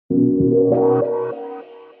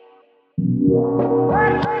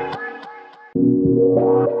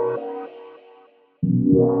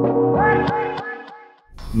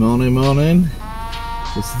Morning.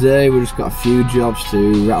 So today we've just got a few jobs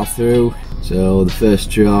to rattle through. So the first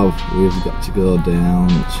job, we've got to go down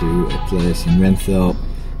to a place in Renthorpe,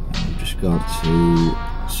 and we've just got to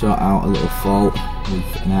sort out a little fault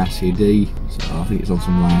with an RCD. So I think it's on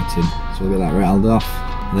some lighting, so we'll get that rattled off.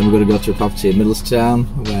 And then we're going to go to a property in Middlestown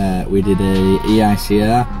where we did a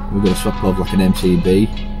EICR. We're going to swap over like an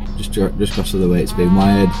MCB just because of the way it's been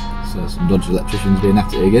wired. So some dodgy electricians being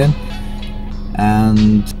at it again.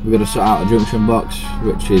 And we're going to sort out a junction box,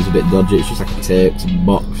 which is a bit dodgy. It's just like a taped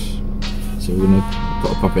box, so we're going to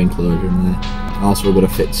put a proper enclosure in there. Also, we're going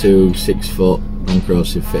to fit two 6-foot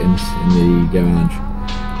non-corrosive fittings in the garage.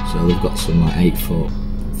 So they've got some like 8-foot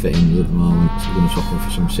fittings at the moment, so we're going to swap them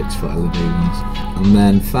for some 6-foot LED ones. And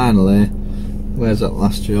then finally, where's that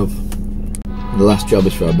last job? The last job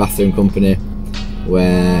is for a bathroom company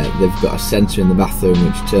where they've got a sensor in the bathroom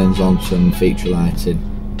which turns on some feature lighting.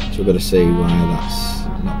 So we've got to see why that's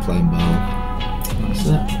not playing ball. That's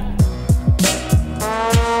it.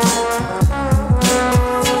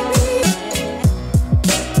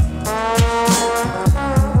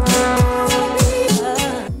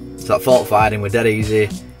 So that fault finding were dead easy.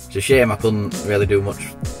 It's a shame I couldn't really do much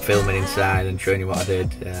filming inside and showing you what I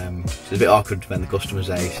did. It's a bit awkward when the customer's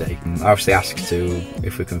there, you see. I obviously asked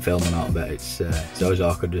if we can film or not, but it's always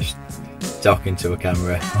awkward just talking to a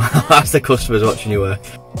camera whilst the customer's watching you work.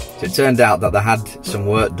 So it turned out that they had some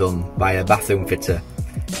work done by a bathroom fitter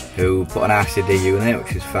who put an RCD unit,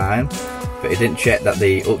 which is fine, but he didn't check that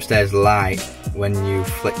the upstairs light, when you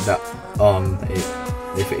flick that on,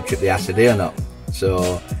 if it tripped the RCD or not.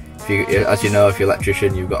 So if you, as you know, if you're an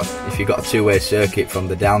electrician, if you've got a two-way circuit from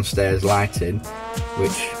the downstairs lighting,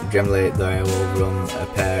 which generally they will run a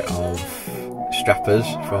pair of strappers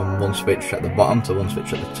from one switch at the bottom to one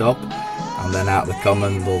switch at the top, and then out the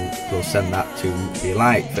common they'll send that to the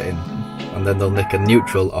light fitting, and then they'll nick a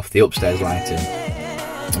neutral off the upstairs lighting.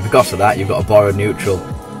 And because of that, you've got a borrowed neutral.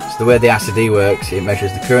 So the way the RCD works, it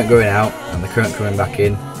measures the current going out and the current coming back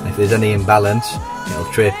in, and if there's any imbalance,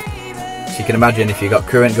 it'll trip. So you can imagine if you've got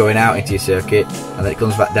current going out into your circuit and then it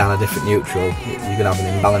comes back down a different neutral, you're going to have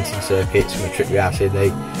an imbalancing circuit. It's going to trip your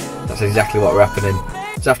RCD. That's exactly what were happening.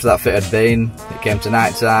 So after that fit had been, it came to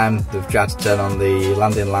night time, they've tried to turn on the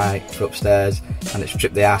landing light for upstairs, and it's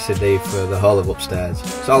tripped the RCD for the whole of upstairs.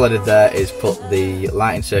 So all I did there is put the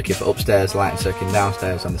lighting circuit for upstairs, lighting circuit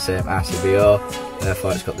downstairs on the same RCBO,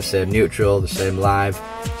 therefore it's got the same neutral, the same live,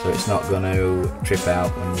 so it's not going to trip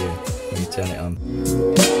out when you turn it on.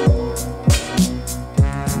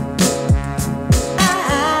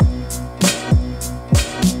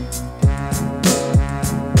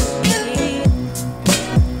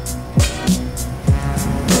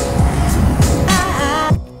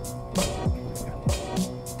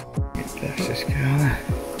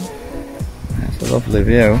 That's a lovely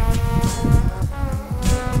view.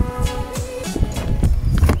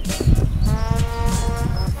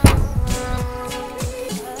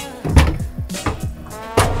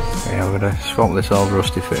 Yeah, we're going to swap this old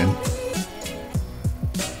rusty fitting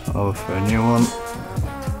over for a new one.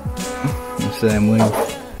 The same width.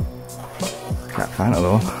 Can't find it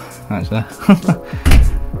though. That's there.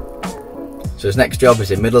 So his next job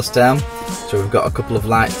is in Middlestown. So we've got a couple of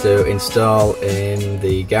lights to install in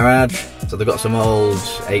the garage. So they've got some old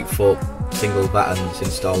 8-foot single batons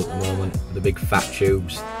installed at the moment with the big fat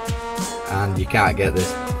tubes, and you can't get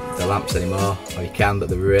the lamps anymore, or you can, but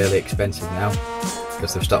they're really expensive now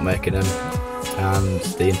because they've stopped making them, and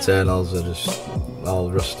the internals are just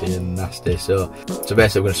all rusty and nasty. So basically we're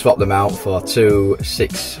going to swap them out for two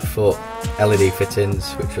 6-foot LED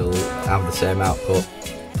fittings which will have the same output,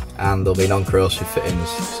 and there'll be non-corrosive fittings.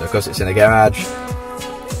 So because it's in a garage,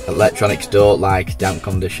 electronics don't like damp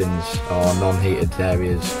conditions or non-heated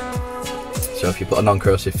areas. So if you put a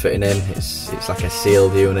non-corrosive fitting in, it's like a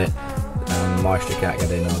sealed unit and moisture can't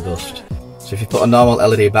get in or dust. So if you put a normal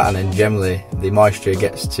LED baton in, generally the moisture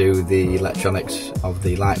gets to the electronics of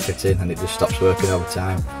the light fitting and it just stops working over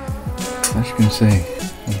time. As you can see,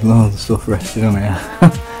 there's loads of stuff resting on here.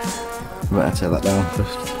 Better take that down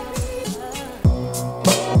first.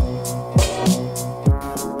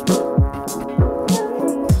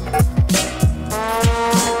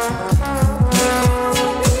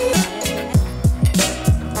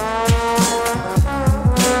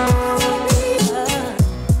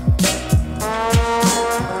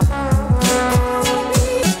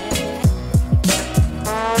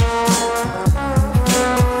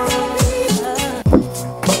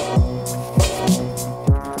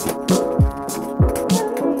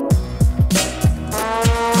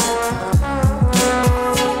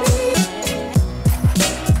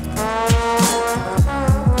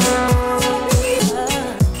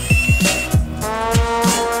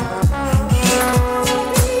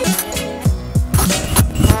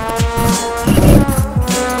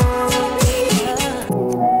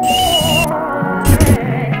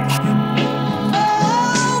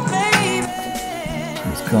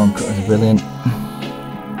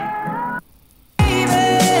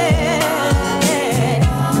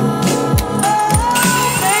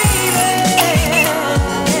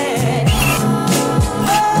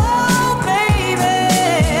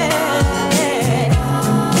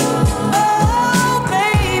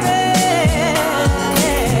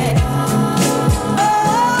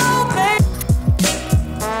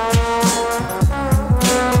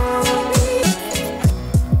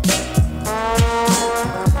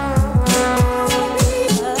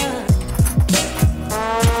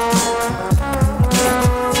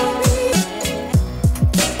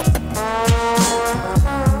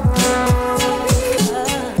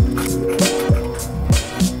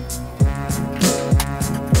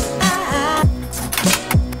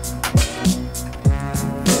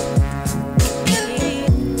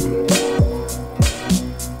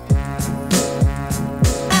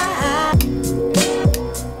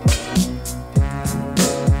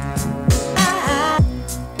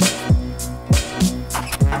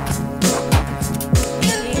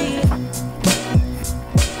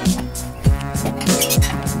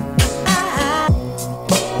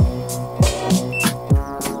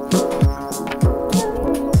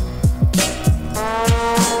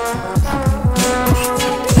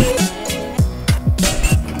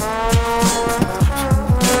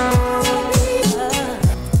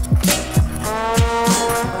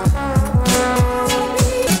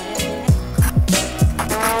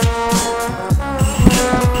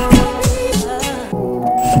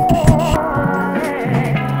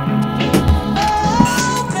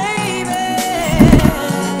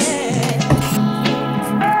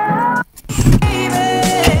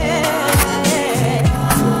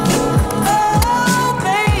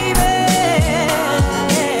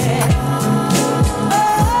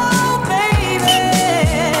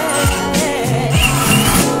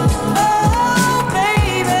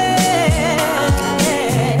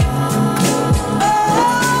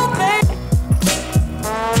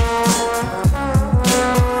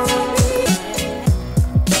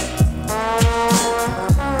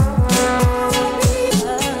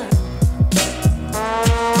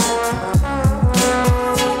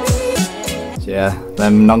 Yeah,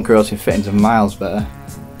 them non-corrosive fittings are miles better.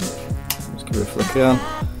 Let's give it a flicker on.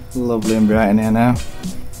 Lovely and bright in here now.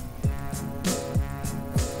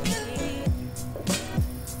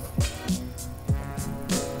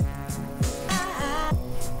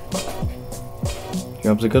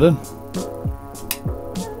 Job's a good one.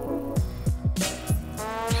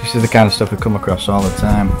 This is the kind of stuff we come across all the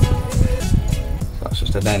time. So that's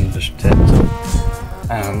just an end just tipped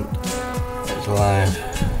up and it's alive.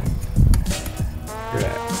 Great.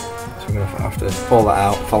 So we're going to have to pull that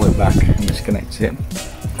out, follow it back and disconnect it.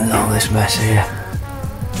 And all this mess here.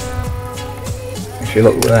 If you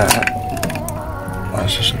look there,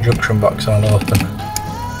 that's just a junction box on open.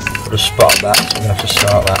 We'll just spot that, so we're going to have to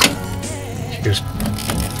start that. So you just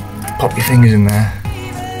pop your fingers in there,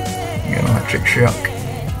 you get an electric shock.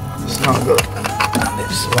 It's not good. And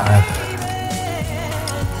it's live.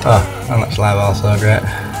 Oh, and that's live also, great.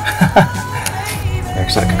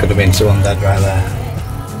 Looks like it could have been someone dead right there.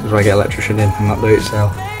 This is why I get electrician in and not do it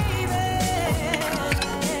itself.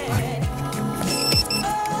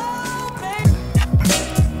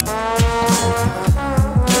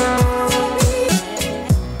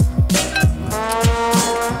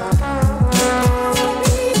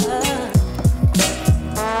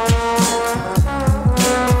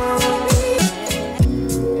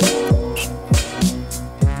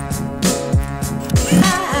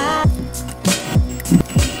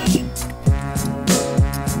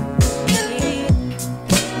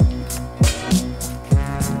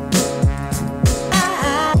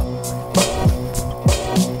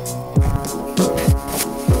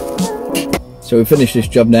 So we finished this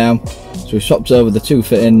job now, so we swapped over the two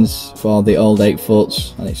fittings for the old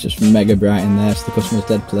 8-foots and it's just mega bright in there, so the customer's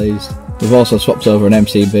dead pleased. We've also swapped over an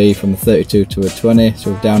MCB from the 32 to a 20,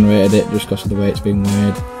 so we've downrated it just because of the way it's been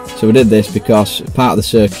wired. So we did this because part of the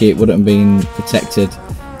circuit wouldn't have been protected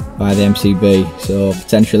by the MCB, so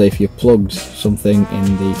potentially if you plugged something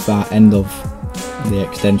in the far end of the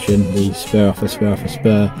extension, the spur off a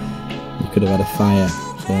spur, you could have had a fire,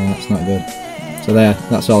 so that's not good. So there,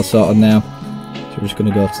 that's all sorted now. So we're just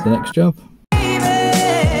going to go to the next job.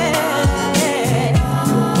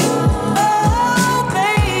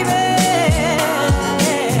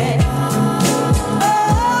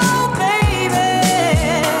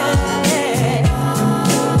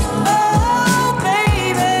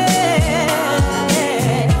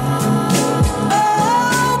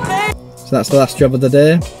 So that's the last job of the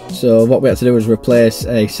day. So what we had to do was replace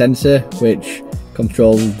a sensor which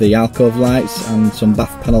controlled the alcove lights and some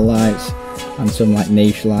bath panel lights and some like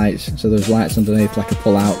niche lights. So there's lights underneath, like a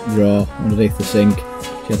pull out drawer underneath the sink.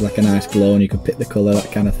 She had like a nice glow and you could pick the colour,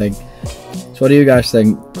 that kind of thing. So what do you guys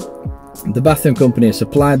think? The bathroom company has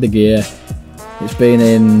supplied the gear. It's been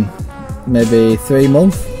in maybe 3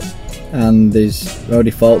 months and there's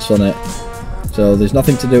already faults on it. So there's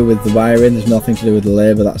nothing to do with the wiring, there's nothing to do with the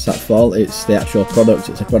labour that's at fault, it's the actual product,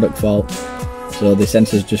 it's a product fault. So the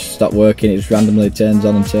sensors just stop working, it just randomly turns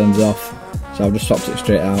on and turns off. So I've just swapped it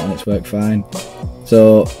straight out and it's worked fine.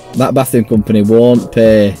 So that bathroom company won't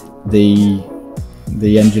pay the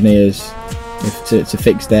engineers to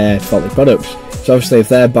fix their faulty products. So obviously if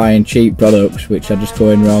they're buying cheap products which are just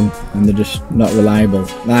going wrong and they're just not reliable,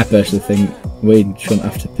 I personally think we shouldn't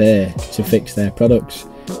have to pay to fix their products.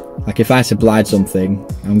 Like if I supplied something,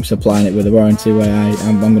 I'm supplying it with a warranty where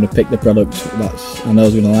I'm going to pick the product that I know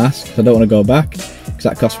is going to last, because I don't want to go back, because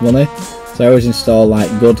that costs money. So I always install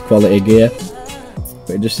like good quality gear,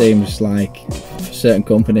 but it just seems like for certain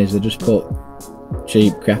companies they just put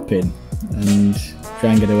cheap crap in and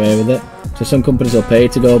try and get away with it. So some companies will pay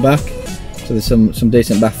to go back, so there's some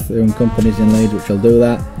decent bathroom companies in Leeds which will do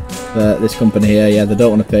that, but this company here, yeah, they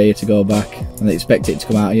don't want to pay you to go back and they expect it to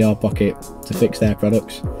come out of your pocket to fix their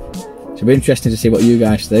products. So it'll be interesting to see what you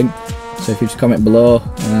guys think, so if you just comment below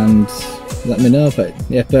and let me know, but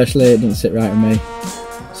yeah, personally it doesn't sit right with me.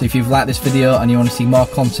 So if you've liked this video and you want to see more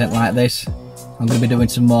content like this, I'm going to be doing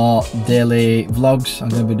some more daily vlogs. I'm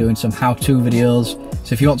going to be doing some how-to videos.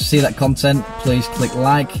 So if you want to see that content, please click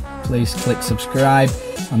like, please click subscribe,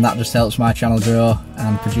 and that just helps my channel grow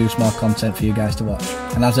and produce more content for you guys to watch.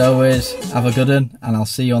 And as always, have a good one, and I'll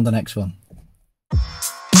see you on the next one.